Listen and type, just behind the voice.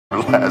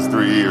past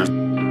 3 years.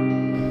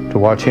 To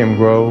watch him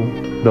grow,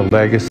 the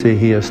legacy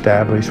he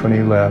established when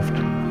he left,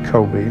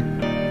 Kobe,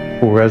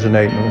 will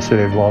resonate in the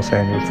city of Los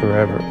Angeles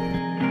forever.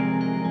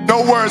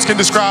 No words can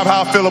describe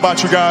how I feel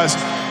about you guys.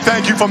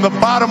 Thank you from the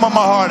bottom of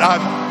my heart.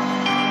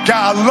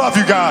 God, I love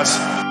you guys.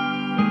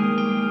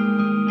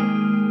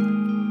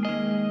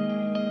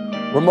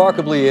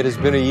 Remarkably, it has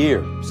been a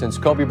year since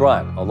Kobe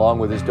Bryant, along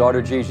with his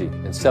daughter Gigi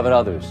and 7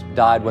 others,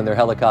 died when their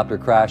helicopter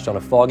crashed on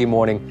a foggy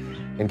morning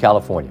in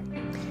California.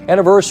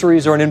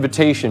 Anniversaries are an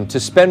invitation to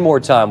spend more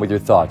time with your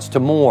thoughts, to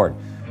mourn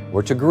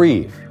or to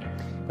grieve.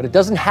 But it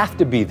doesn't have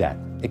to be that.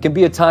 It can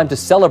be a time to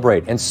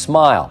celebrate and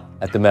smile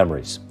at the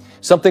memories.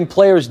 Something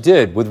players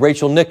did with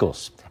Rachel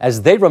Nichols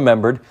as they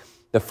remembered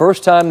the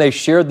first time they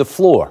shared the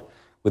floor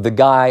with the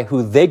guy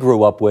who they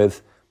grew up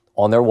with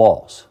on their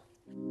walls.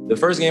 The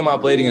first game I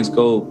played against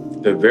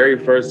Kobe, the very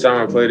first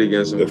time I played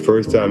against him. The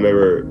first time I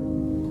ever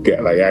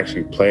got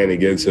actually playing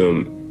against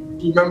him.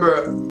 You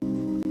remember,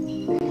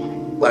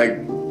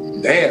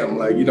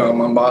 damn,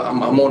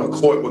 I'm on a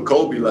court with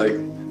Kobe,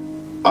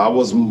 I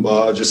was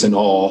just in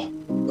awe.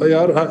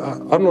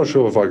 I'm not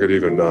sure if I could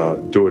even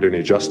do it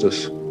any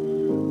justice,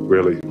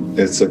 really.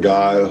 It's a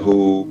guy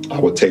who I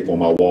would tape on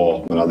my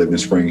wall when I lived in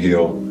Spring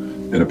Hill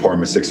in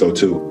apartment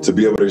 602. To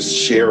be able to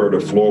share the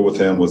floor with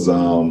him was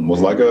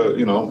like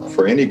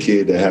for any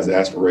kid that has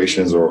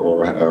aspirations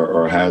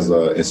or has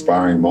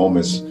inspiring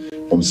moments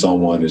from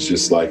someone, it's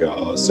just like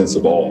a sense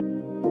of awe.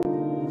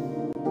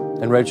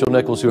 And Rachel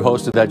Nichols, who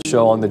hosted that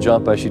show On the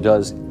Jump, as she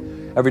does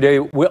every day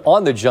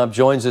on the Jump,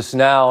 joins us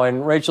now.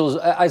 And Rachel,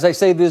 as I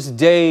say, this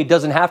day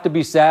doesn't have to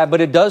be sad, but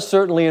it does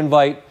certainly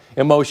invite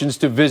emotions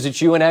to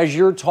visit you. And as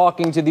you're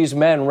talking to these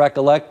men,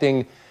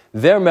 recollecting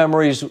their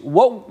memories,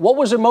 what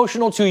was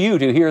emotional to you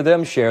to hear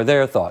them share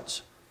their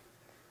thoughts?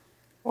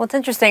 Well, it's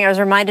interesting. I was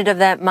reminded of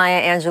that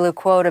Maya Angelou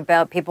quote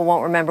about people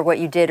won't remember what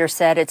you did or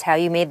said, it's how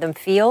you made them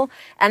feel.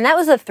 And that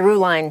was a through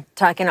line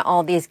talking to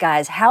all these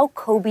guys, how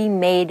Kobe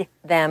made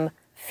them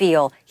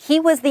feel. He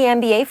was the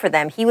NBA for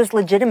them. He was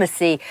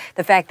legitimacy.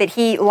 The fact that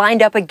he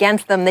lined up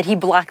against them, that he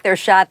blocked their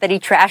shot, that he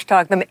trash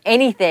talked them,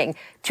 anything.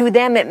 To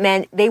them, it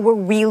meant they were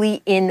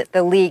really in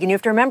the league. And you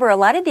have to remember, a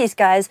lot of these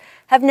guys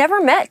have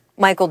never met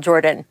Michael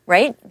Jordan,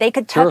 right? They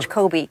could touch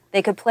Kobe.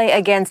 They could play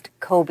against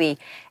Kobe.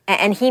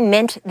 And he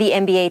meant the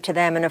NBA to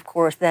them. And of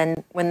course,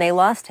 then when they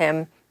lost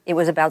him, it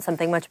was about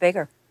something much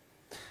bigger.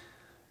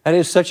 That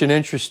is such an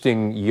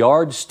interesting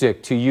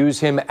yardstick to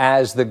use him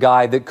as the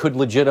guy that could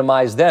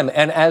legitimize them.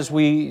 And as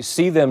we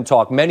see them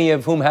talk, many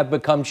of whom have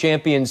become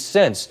champions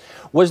since,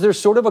 was there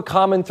sort of a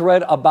common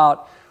thread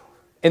about,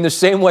 in the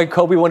same way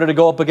Kobe wanted to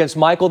go up against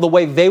Michael, the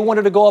way they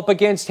wanted to go up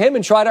against him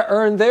and try to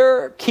earn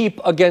their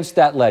keep against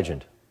that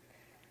legend?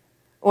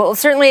 Well,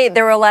 certainly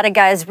there were a lot of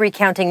guys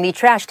recounting the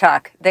trash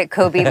talk that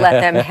Kobe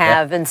let them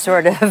have and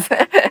sort of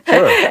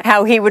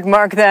how he would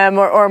mark them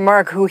or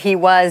mark who he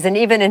was. And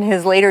even in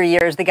his later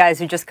years, the guys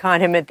who just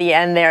caught him at the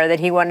end there, that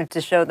he wanted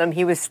to show them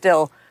he was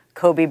still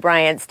Kobe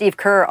Bryant. Steve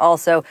Kerr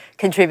also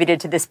contributed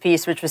to this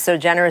piece, which was so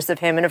generous of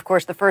him. And of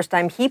course, the first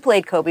time he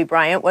played Kobe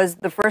Bryant was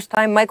the first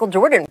time Michael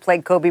Jordan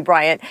played Kobe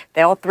Bryant.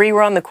 They all three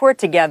were on the court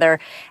together.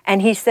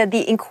 And he said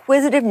the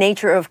inquisitive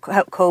nature of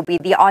Kobe,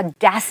 the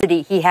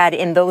audacity he had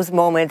in those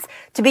moments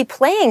to be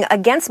playing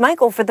against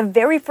Michael for the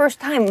very first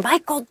time,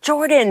 Michael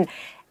Jordan.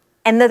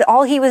 And that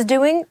all he was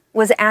doing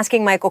was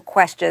asking Michael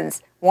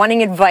questions,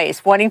 wanting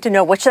advice, wanting to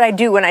know, what should I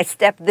do when I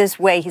step this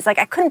way? He's like,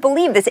 I couldn't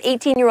believe this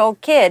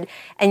 18-year-old kid.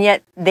 And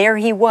yet there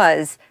he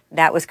was.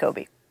 That was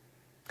Kobe.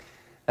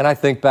 And I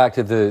think back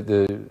to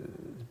the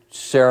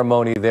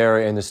ceremony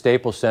there in the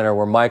Staples Center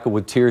where Michael,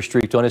 with tears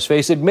streaked on his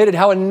face, admitted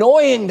how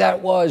annoying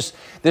that was.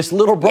 This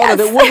little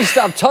brother that wouldn't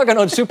stop tugging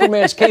on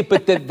Superman's cape,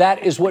 but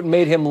that is what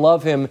made him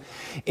love him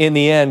in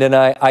the end. And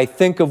I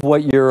think of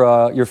what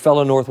your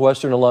fellow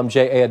Northwestern alum,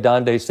 J.A.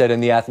 Adonde, said in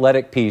the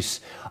Athletic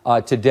piece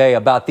today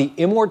about the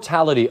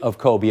immortality of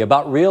Kobe,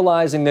 about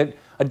realizing that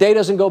a day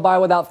doesn't go by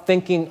without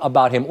thinking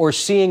about him or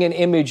seeing an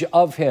image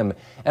of him.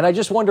 And I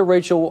just wonder,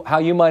 Rachel, how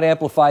you might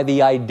amplify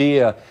the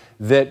idea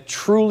that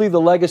truly the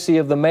legacy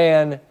of the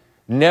man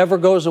never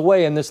goes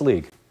away in this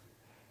league.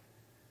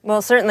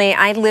 Well, certainly,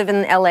 I live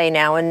in L.A.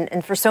 now,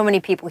 and for so many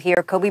people here,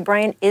 Kobe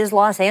Bryant is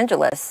Los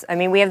Angeles. I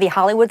mean, we have the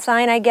Hollywood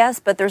sign, I guess,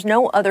 but there's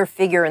no other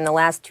figure in the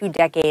last 2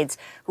 decades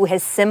who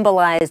has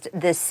symbolized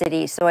this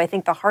city. So I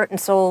think the heart and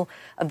soul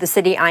of the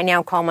city I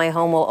now call my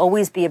home will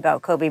always be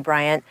about Kobe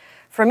Bryant.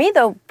 For me,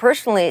 though,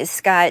 personally,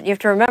 Scott, you have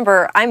to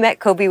remember, I met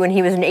Kobe when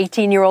he was an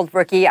 18-year-old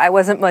rookie. I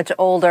wasn't much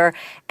older.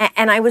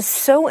 And I was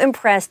so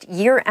impressed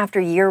year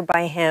after year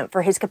by him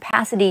for his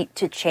capacity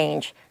to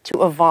change,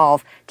 to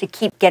evolve, to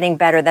keep getting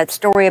better. That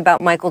story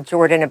about Michael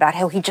Jordan, about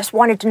how he just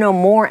wanted to know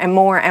more and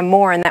more and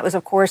more. And that was,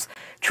 of course,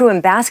 true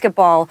in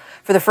basketball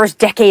for the first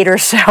decade or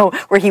so,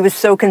 where he was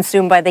so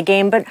consumed by the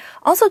game, but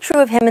also true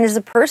of him as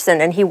a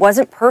person. And he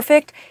wasn't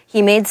perfect.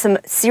 He made some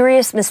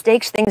serious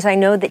mistakes, things I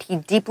know that he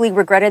deeply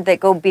regretted that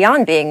go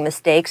beyond being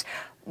mistakes.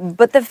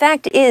 But the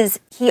fact is,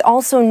 he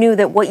also knew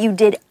that what you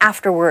did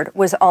afterward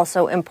was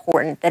also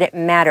important, that it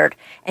mattered.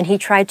 And he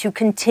tried to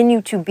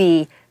continue to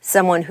be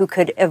someone who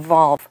could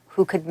evolve,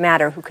 who could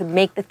matter, who could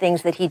make the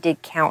things that he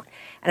did count.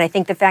 And I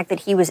think the fact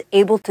that he was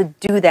able to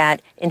do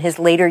that in his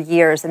later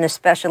years, and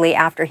especially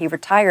after he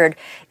retired,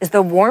 is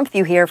the warmth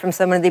you hear from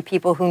some of the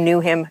people who knew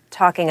him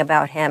talking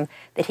about him,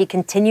 that he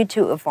continued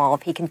to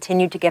evolve, he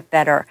continued to get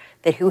better,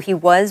 that who he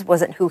was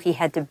wasn't who he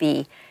had to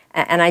be.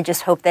 And I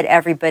just hope that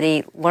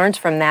everybody learns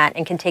from that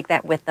and can take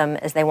that with them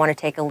as they want to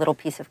take a little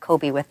piece of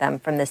Kobe with them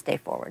from this day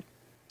forward.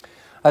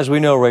 As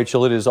we know,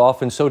 Rachel, it is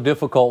often so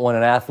difficult when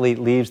an athlete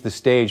leaves the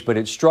stage, but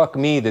it struck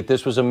me that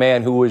this was a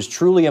man who was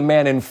truly a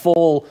man in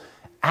full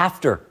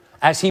after,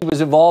 as he was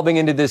evolving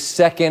into this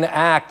second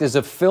act as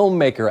a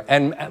filmmaker,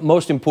 and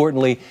most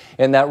importantly,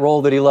 in that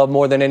role that he loved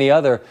more than any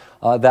other,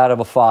 that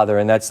of a father.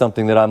 And that's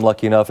something that I'm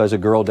lucky enough as a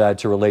girl dad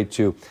to relate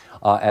to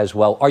as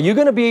well. Are you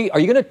going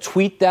to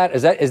tweet that?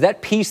 Is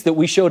that piece that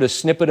we showed a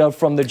snippet of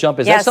from the jump?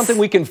 Is Yes. that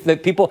something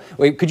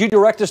could you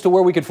direct us to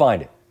where we could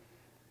find it?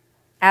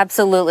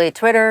 Absolutely.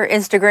 Twitter,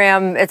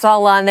 Instagram, it's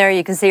all on there.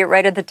 You can see it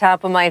right at the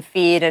top of my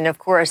feed. And of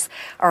course,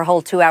 our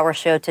whole 2-hour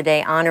show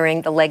today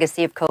honoring the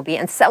legacy of Kobe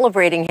and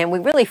celebrating him. We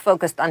really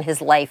focused on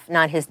his life,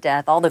 not his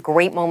death. All the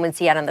great moments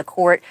he had on the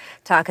court,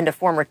 talking to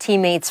former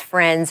teammates,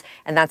 friends,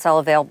 and that's all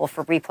available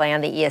for replay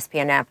on the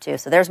ESPN app too.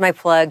 So there's my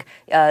plug,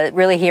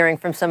 really hearing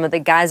from some of the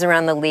guys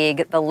around the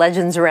league, the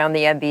legends around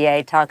the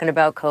NBA, talking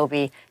about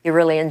Kobe. You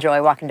really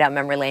enjoy walking down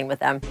memory lane with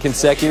them.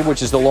 Consecutive,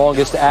 which is the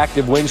longest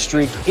active win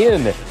streak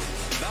in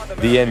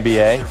the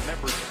NBA.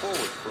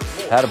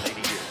 Had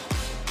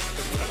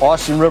a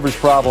Austin Rivers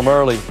problem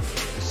early.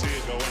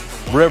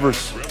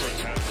 Rivers,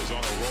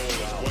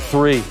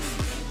 3.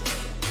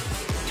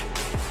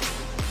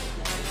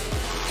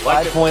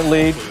 5-point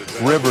lead.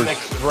 Rivers,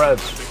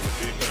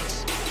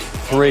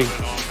 3.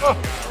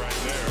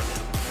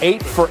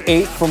 8 for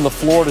 8 from the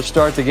floor to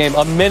start the game.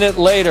 A minute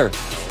later,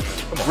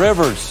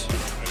 Rivers,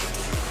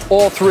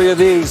 all 3 of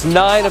these.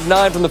 9 of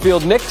 9 from the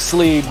field. Knicks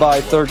lead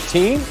by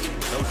 13.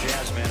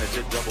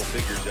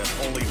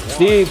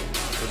 Steve,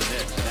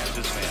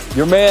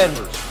 your man,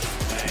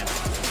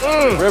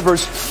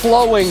 Rivers,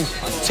 flowing,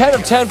 10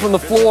 of 10 from the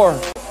floor,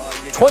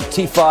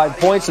 25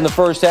 points in the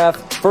first half.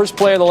 First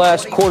player in the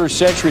last quarter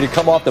century to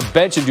come off the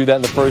bench and do that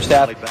in the first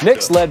half.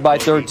 Knicks led by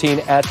 13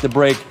 at the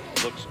break.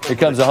 Here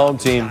comes the home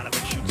team.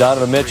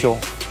 Donovan Mitchell,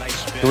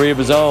 3 of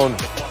his own.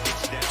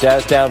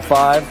 Jazz down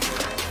 5.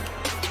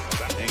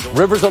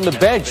 Rivers on the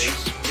bench.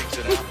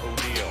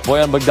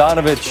 Bojan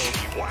Bogdanovic.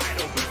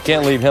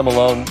 Can't leave him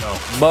alone.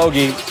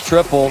 Bogey,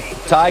 triple,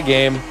 tie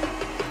game.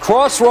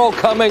 Cross roll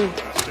coming.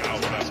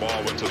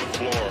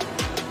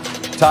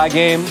 Tie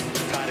game.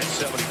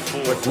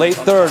 Late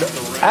third.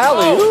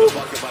 Alley-oop.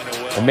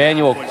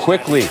 Emmanuel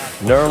quickly.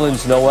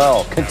 Nerlens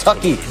Noel.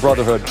 Kentucky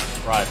Brotherhood.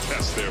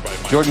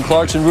 Jordan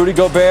Clarkson, Rudy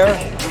Gobert.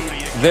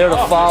 There to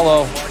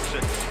follow.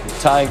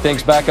 Tying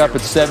things back up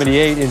at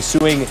 78.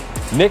 Ensuing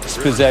Knicks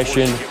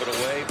possession.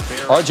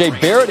 RJ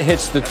Barrett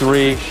hits the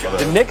 3.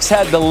 The Knicks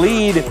had the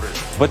lead,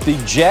 but the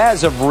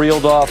Jazz have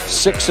reeled off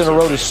 6 in a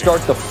row to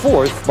start the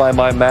 4th by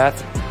my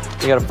math.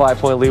 They got a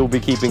 5-point lead. We'll be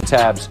keeping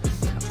tabs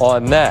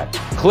on that.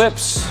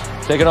 Clips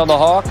taking on the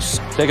Hawks.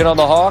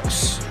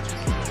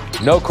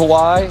 No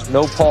Kawhi,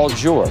 no Paul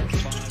George.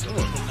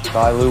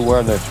 Ty Lue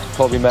wearing the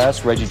Kobe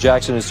mask. Reggie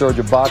Jackson and Serge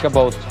Ibaka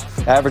both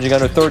averaging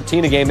under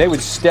 13 a game. They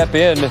would step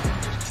in,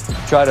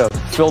 try to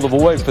fill the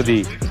void for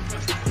the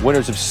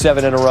winners of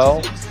 7 in a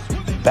row.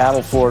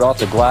 Battle for it off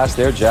the glass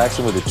there.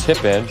 Jackson with a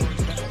tip in.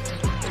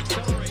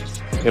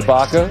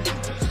 Ibaka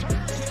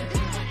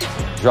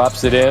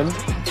drops it in.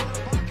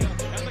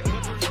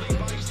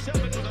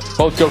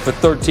 Both go for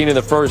 13 in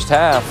the first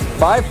half.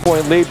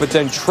 5-point lead, but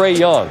then Trae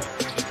Young.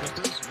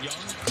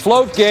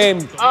 Float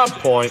game. On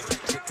point.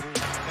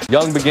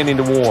 Young beginning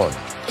to warm.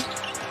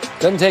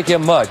 Doesn't take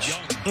him much.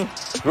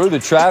 Through the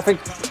traffic,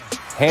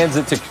 hands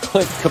it to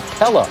Clint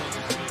Capella.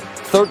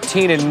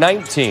 13 and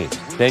 19.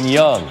 Then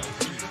Young.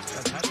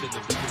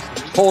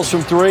 Pulls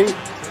from 3.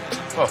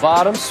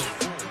 Bottoms.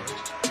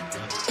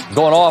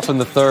 Going off in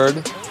the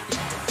third.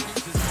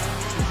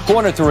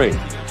 Corner 3.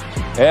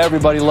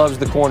 Everybody loves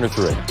the corner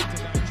 3.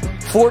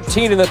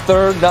 14 in the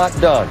third, not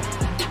done.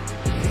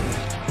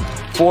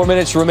 4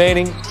 minutes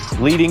remaining,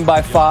 leading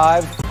by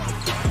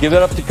 5. Give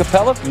it up to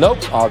Capella? Nope,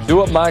 I'll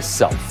do it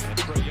myself.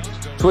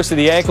 Twisted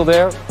the ankle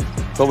there,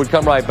 but would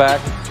come right back.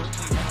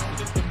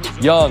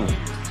 Young,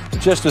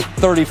 just a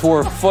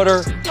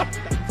 34-footer.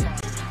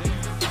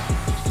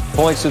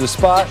 Points to the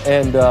spot,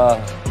 and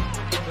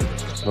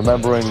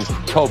remembering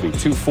Kobe,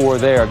 2-4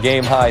 there,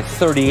 game high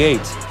 38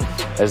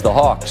 as the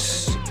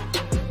Hawks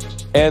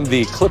and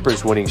the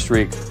Clippers winning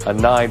streak, a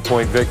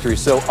 9-point victory.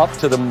 So up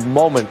to the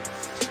moment,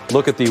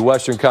 look at the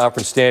Western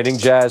Conference standing.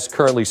 Jazz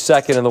currently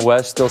 2nd in the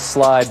West, still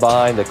slide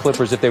behind the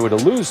Clippers if they were to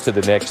lose to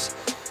the Knicks.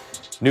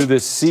 New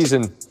this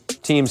season,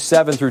 teams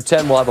 7 through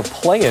 10 will have a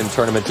play-in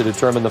tournament to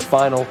determine the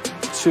final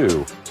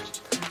 2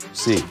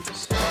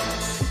 seeds.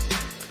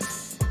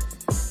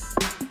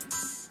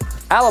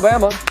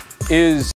 Alabama is